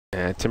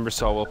And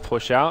Timbersaw will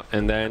push out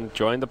and then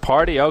join the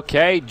party.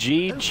 Okay,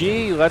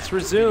 GG, let's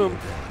resume.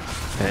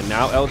 And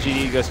now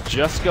LGD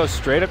just goes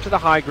straight up to the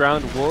high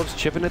ground. Wolves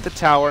chipping at the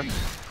tower.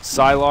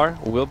 Sylar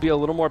will be a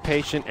little more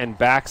patient and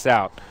backs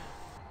out.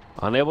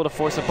 Unable to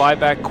force a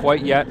buyback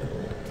quite yet.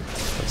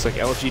 Looks like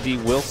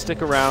LGD will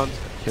stick around.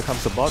 Here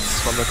comes the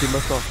bots from the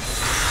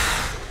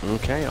Timbersaw.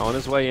 Okay, on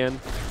his way in.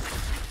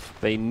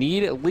 They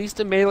need at least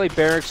a melee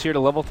barracks here to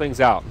level things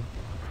out.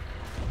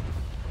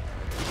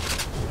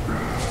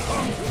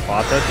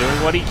 Fata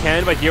doing what he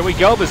can, but here we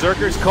go.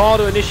 Berserker's call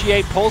to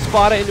initiate. Pulls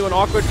Fata into an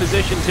awkward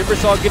position.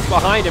 Timbersaw gets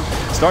behind him,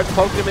 starts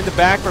poking him in the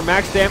back for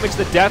max damage.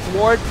 The Death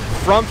Ward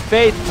from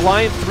Faith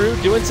flying through,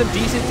 doing some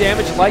decent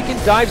damage.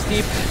 Lycan dives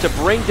deep to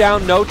bring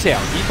down No Tail.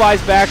 He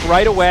buys back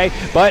right away,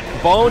 but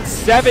Bone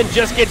 7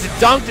 just gets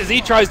dunked as he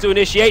tries to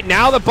initiate.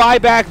 Now the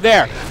buyback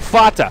there.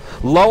 Fata,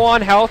 low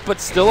on health, but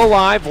still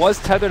alive, was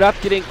tethered up,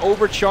 getting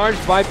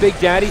overcharged by Big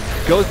Daddy.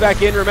 Goes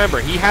back in, remember,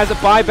 he has a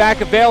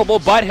buyback available,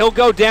 but he'll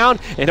go down,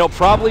 and he'll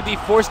probably be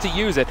forced to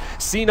use it.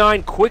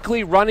 C9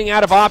 quickly running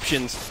out of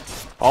options.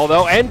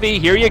 Although Envy,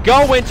 here you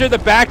go, Winter, the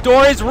back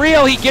door is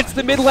real. He gets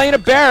the mid lane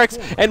of Barracks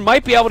and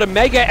might be able to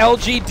mega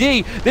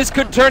LGD. This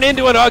could turn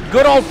into a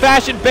good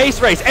old-fashioned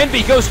base race.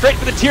 Envy goes straight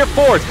for the tier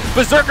 4s.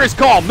 Berserker's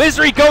call.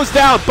 Misery goes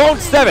down. Bone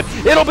 7.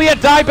 It'll be a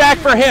dieback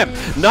for him.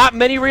 Not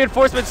many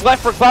reinforcements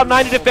left for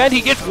Cloud9 to defend. He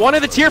gets one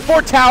of the tier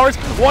 4 towers.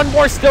 One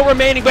more still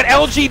remaining, but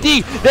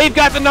LGD, they've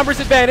got the numbers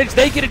advantage.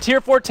 They get a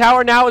tier 4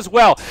 tower now as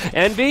well.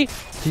 Envy,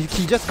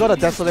 He just got a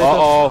Desolator.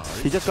 Uh-oh.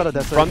 He just got a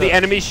Desolator. From the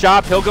enemy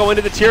shop, he'll go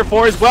into the tier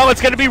 4 as well.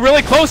 It's going to be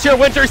really close here,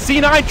 Winter.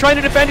 C9 trying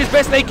to defend as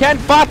best they can.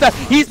 Fata,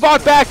 he's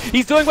bought back.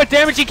 He's doing what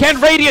damage he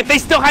can. Radiant, they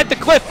still had the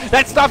cliff.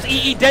 That stops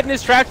EE dead in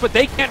his tracks, but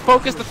they can't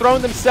focus the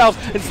throne themselves.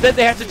 Instead,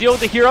 they have to deal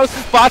with the heroes.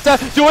 Fata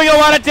doing a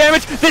lot of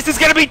damage. This is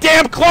going to be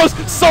damn close.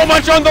 So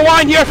much on the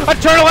line here.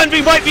 Eternal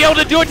Envy might be able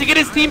to do it to get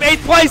his team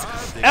 8th place.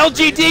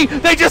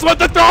 LGD, they just want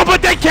the throne,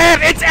 but they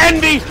can't. It's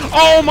Envy.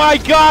 Oh my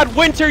God,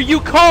 Winter, you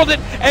called it,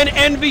 and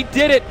Envy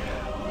did it.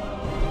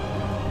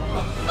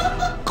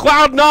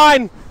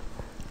 Cloud9!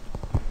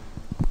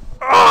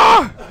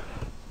 Ah!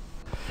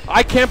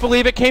 I can't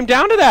believe it came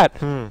down to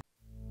that.